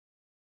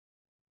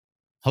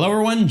Hello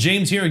everyone,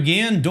 James here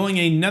again doing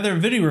another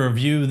video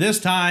review. This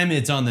time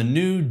it's on the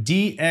new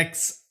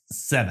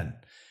DX7.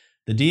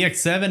 The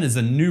DX7 is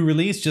a new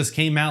release, just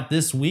came out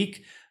this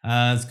week.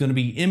 It's going to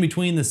be in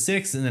between the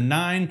 6 and the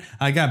 9.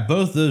 I got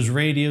both those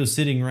radios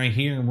sitting right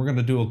here and we're going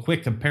to do a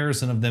quick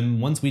comparison of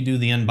them once we do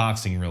the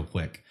unboxing real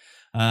quick.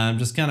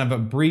 Just kind of a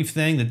brief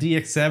thing. The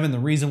DX7, the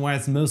reason why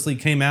it's mostly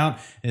came out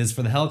is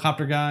for the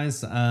helicopter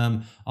guys,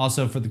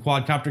 also for the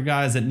quadcopter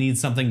guys that need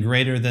something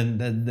greater than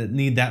that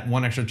need that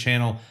one extra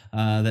channel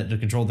that to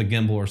control the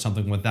gimbal or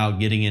something without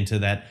getting into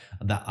that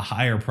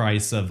higher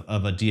price of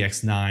a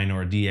DX9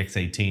 or a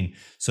DX18.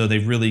 So they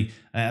really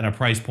at a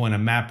price point, a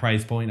map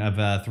price point of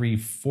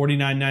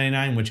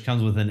 $349.99, which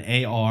comes with an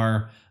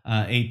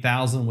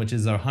AR8000, which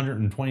is a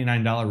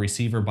 $129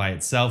 receiver by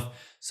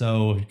itself.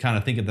 So kind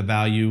of think of the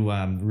value,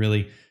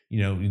 really,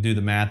 you do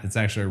the math, it's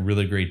actually a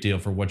really great deal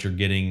for what you're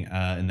getting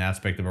in the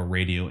aspect of a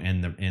radio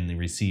and the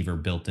receiver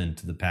built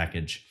into the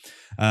package.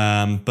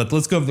 But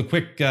let's go over the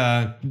quick,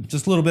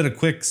 just a little bit of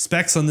quick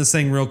specs on this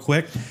thing real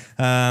quick.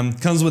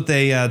 Comes with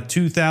a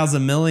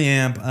 2000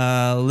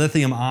 milliamp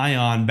lithium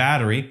ion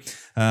battery.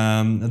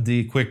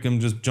 The quick,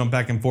 just jump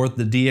back and forth.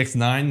 The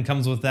DX9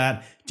 comes with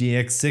that.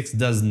 DX6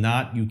 does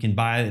not. You can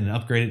buy an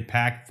upgraded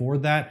pack for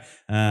that,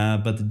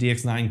 but the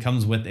DX9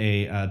 comes with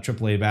a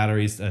AA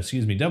batteries,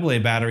 AA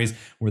batteries,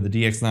 where the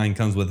DX9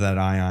 comes with that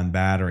ion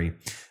battery.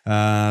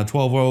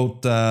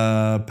 12-volt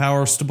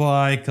power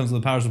supply, comes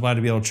with a power supply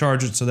to be able to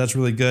charge it, so that's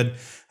really good.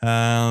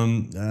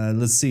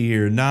 Let's see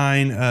here,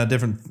 9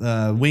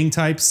 different wing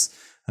types.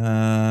 Just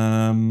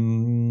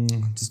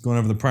going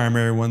over the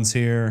primary ones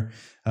here.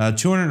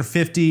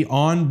 250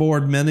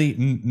 onboard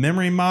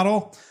memory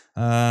model.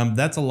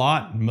 That's a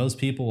lot. Most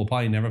people will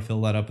probably never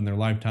fill that up in their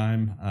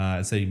lifetime.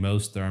 I say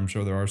most. I'm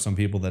sure there are some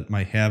people that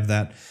might have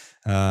that.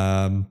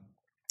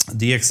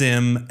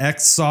 DSMX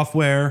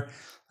software,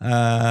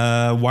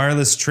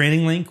 wireless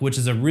training link, which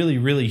is a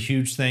really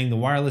huge thing. The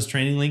wireless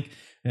training link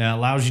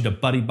allows you to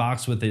buddy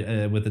box with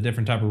the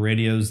different type of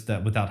radios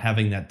that without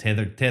having that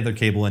tether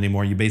cable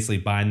anymore. You basically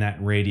bind that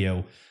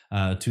radio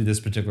to this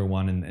particular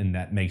one, and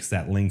that makes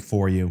that link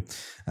for you.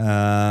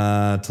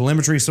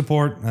 Telemetry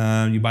support.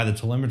 You buy the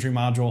telemetry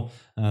module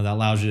that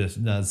allows you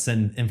to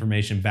send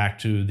information back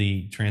to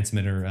the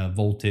transmitter,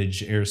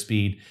 voltage,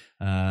 airspeed,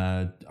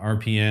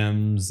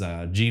 RPMs,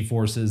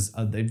 G-forces.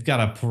 They've got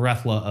a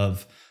plethora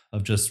of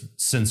just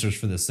sensors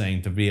for this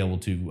thing to be able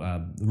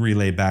to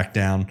relay back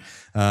down.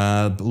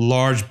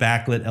 Large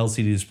backlit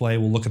LCD display.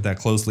 We'll look at that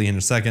closely in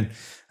a second.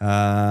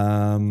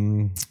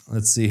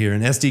 Let's see here.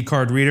 An SD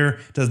card reader.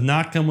 Does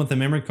not come with a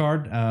memory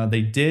card.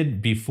 They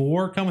did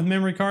before come with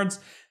memory cards.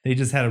 They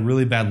just had a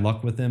really bad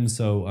luck with them.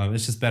 So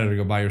it's just better to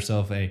go buy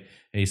yourself a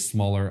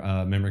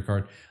smaller memory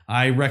card.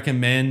 I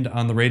recommend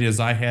on the radios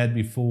I had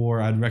before,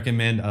 I'd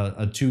recommend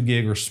a 2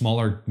 gig or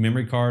smaller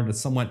memory card.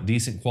 It's somewhat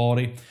decent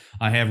quality.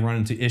 I have run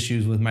into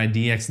issues with my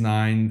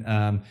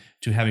DX9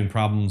 to having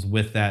problems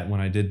with that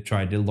when I did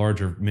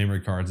larger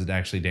memory cards. It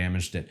actually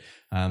damaged it.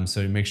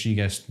 So make sure you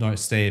guys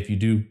stay, if you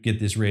do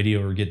get this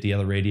radio or get the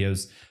other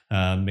radios,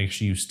 make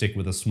sure you stick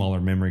with a smaller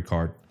memory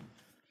card.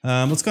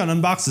 Let's go and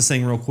unbox this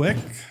thing real quick.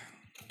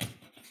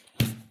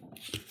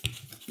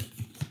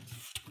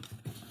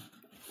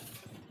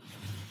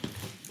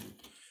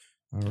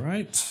 All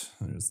right,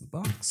 there's the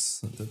box.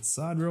 Set that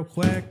aside real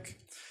quick.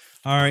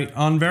 All right,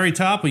 on very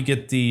top, we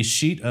get the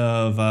sheet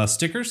of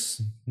stickers.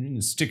 You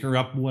can sticker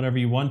up whatever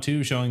you want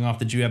to, showing off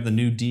that you have the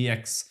new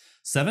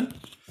DX7.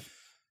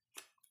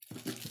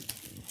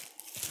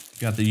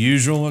 Got the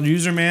usual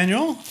user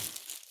manual.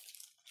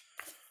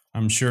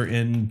 I'm sure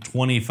in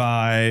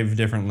 25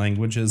 different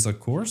languages, of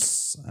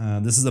course.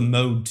 This is a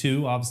mode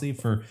 2, obviously,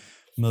 for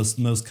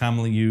most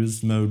commonly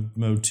used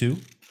mode 2.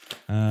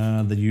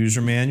 The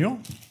user manual.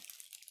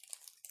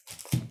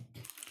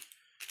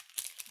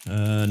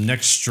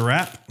 Neck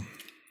strap.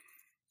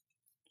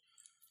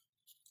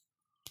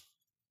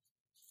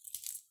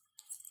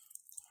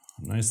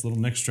 Nice little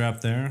neck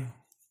strap there.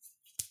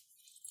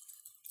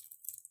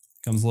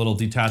 Comes a little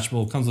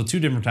detachable. Comes with 2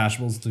 different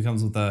detachables. It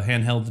comes with a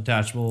handheld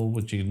detachable,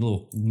 which you can, a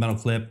little metal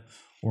clip,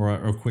 or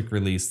a quick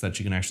release that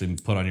you can actually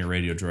put on your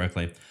radio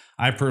directly.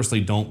 I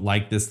personally don't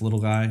like this little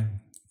guy.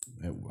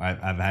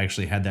 I've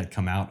actually had that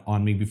come out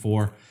on me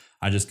before.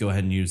 I just go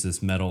ahead and use this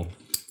the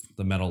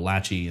metal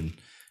latchy and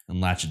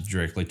latch it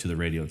directly to the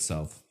radio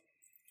itself.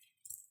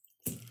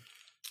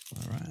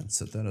 All right,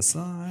 set that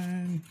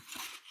aside.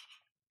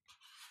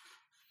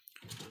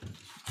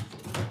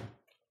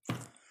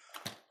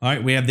 All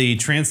right, we have the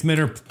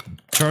transmitter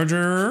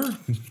charger.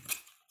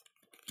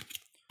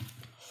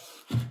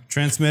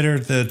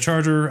 The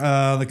charger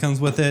that comes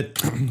with it.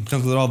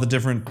 Comes with all the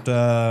different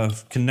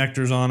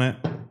connectors on it.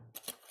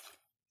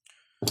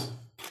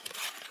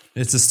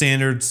 It's a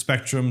standard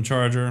Spektrum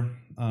charger,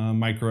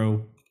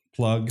 micro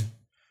plug.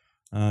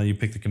 You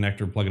pick the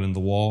connector, plug it into the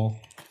wall.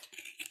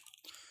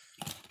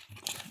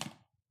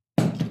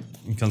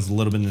 It comes with a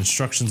little bit of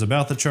instructions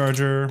about the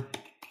charger.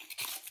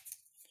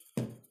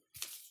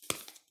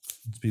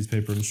 Piece of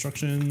paper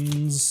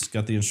instructions.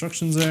 Got the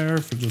instructions there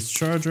for this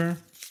charger.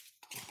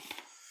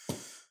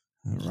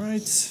 All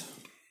right.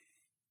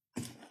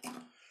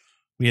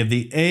 We have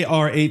the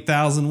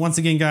AR8000. Once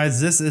again,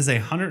 guys, this is a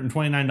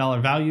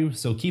 $129 value.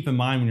 So keep in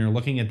mind when you're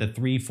looking at the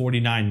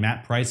 $349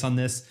 map price on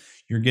this,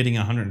 you're getting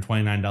a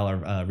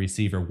 $129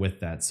 receiver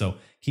with that. So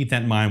keep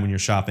that in mind when you're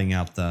shopping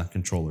out the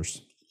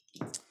controllers.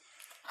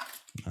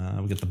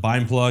 We got the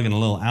bind plug and a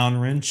little Allen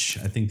wrench.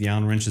 I think the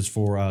Allen wrench is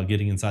for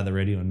getting inside the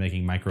radio and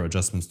making micro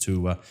adjustments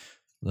to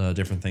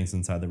different things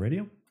inside the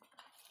radio.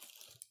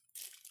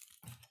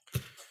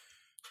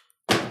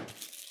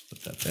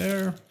 Put that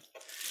there.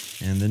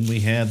 And then we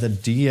have the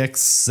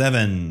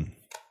DX7.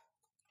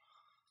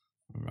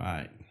 All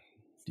right,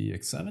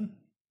 DX7.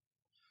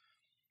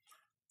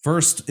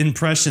 First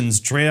impressions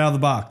straight out of the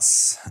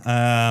box.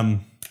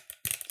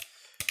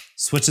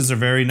 Switches are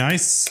very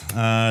nice.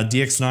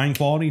 DX9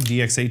 quality,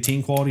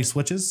 DX18 quality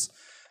switches.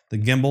 The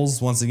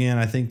gimbals, once again,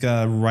 I think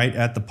right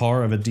at the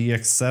par of a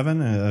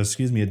DX7,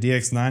 excuse me, a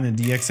DX9 and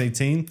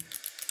DX18.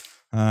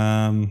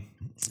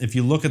 If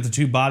you look at the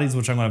two bodies,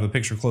 which I'm gonna have a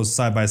picture close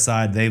side by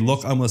side, they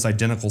look almost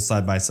identical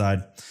side by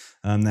side.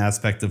 The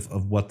aspect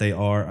of what they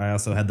are. I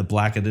also had the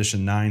Black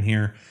Edition 9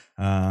 here,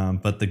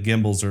 but the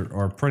gimbals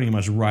are pretty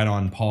much right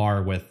on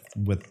par with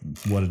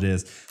what it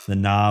is. The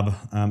knob,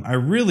 I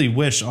really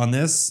wish on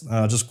this,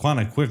 just kind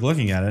of quick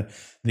looking at it,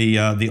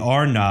 the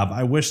R knob,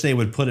 I wish they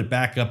would put it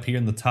back up here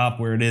in the top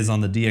where it is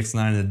on the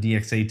DX9 and the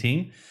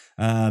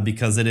DX18,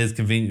 because it is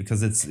convenient,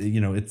 because it's,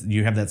 you know,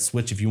 you have that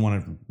switch if you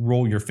want to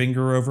roll your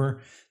finger over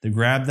to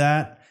grab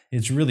that.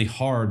 It's really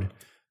hard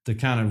to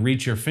kind of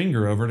reach your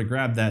finger over to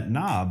grab that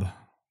knob.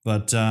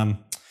 But,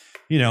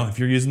 you know, if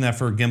you're using that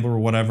for a gimbal or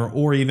whatever,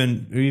 or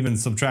even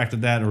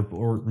subtracted that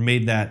or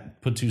made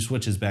that, put two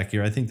switches back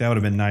here, I think that would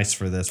have been nice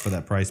for this, for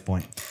that price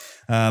point.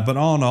 But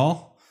all in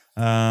all,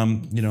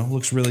 you know,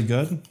 looks really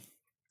good.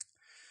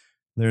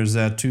 There's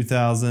that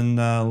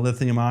 2000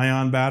 lithium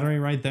ion battery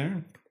right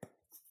there.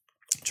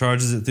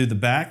 Charges it through the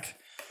back.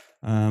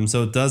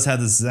 So it does have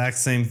the exact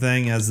same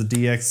thing as the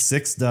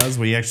DX6 does,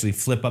 where you actually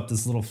flip up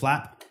this little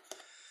flap.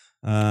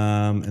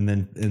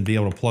 And be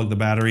able to plug the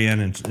battery in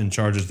and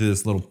charge it through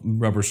this little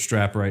rubber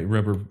strap,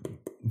 rubber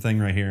thing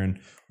right here. And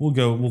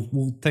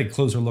we'll take a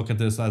closer look at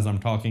this as I'm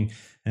talking,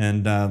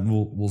 and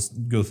we'll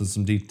go through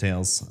some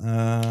details.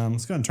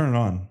 Let's go ahead and turn it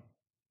on.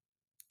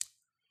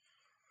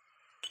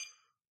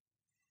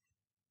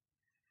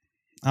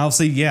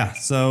 Obviously, yeah.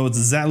 So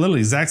it's literally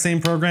exact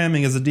same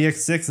programming as the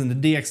DX6 and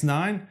the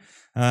DX9.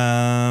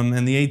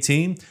 And the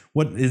 18.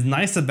 What is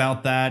nice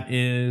about that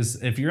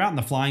is if you're out in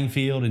the flying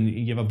field and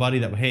you have a buddy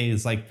that, hey,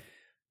 it's like,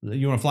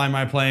 you want to fly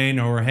my plane,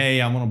 or hey,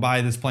 I want to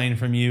buy this plane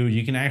from you,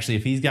 you can actually,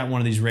 if he's got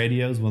one of these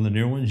radios, one of the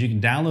newer ones, you can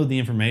download the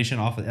information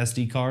off the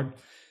SD card,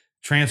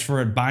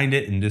 transfer it, bind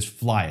it, and just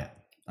fly it.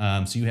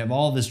 So you have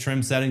all this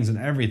trim settings and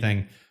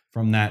everything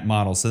from that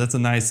model. So that's a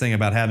nice thing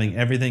about having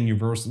everything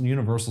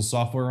universal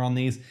software on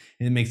these.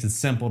 It makes it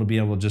simple to be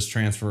able to just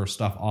transfer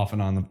stuff off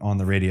and on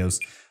the radios.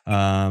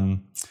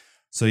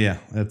 So yeah,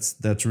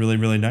 that's really,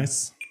 really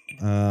nice.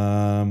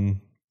 But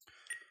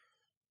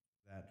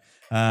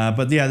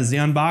yeah, this is the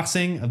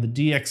unboxing of the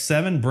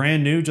DX7,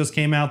 brand new, just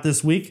came out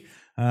this week.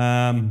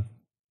 Definitely,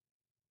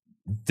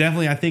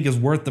 I think is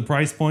worth the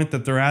price point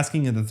that they're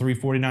asking at the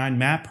 $349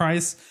 map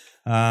price.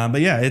 But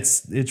yeah,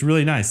 it's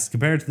really nice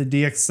compared to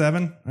the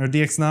DX7 or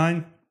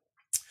DX9.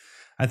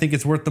 I think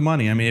it's worth the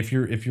money. I mean, if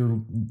you're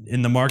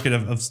in the market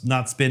of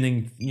not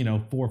spending, you know,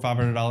 $400 or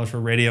 $500 for a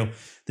radio,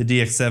 the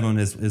DX7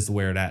 is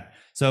where it's at.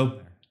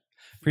 So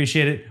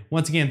appreciate it.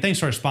 Once again, thanks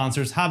to our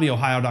sponsors,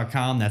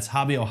 hobbyohio.com. That's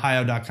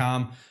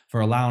hobbyohio.com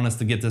for allowing us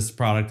to get this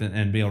product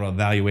and be able to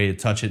evaluate it,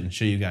 touch it, and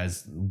show you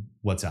guys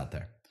what's out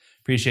there.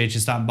 Appreciate you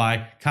stopping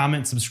by.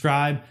 Comment,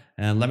 subscribe,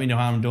 and let me know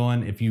how I'm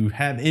doing. If you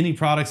have any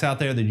products out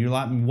there that you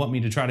want me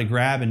to try to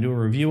grab and do a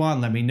review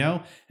on, let me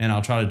know, and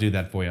I'll try to do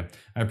that for you.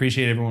 I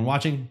appreciate everyone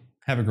watching.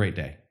 Have a great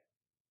day.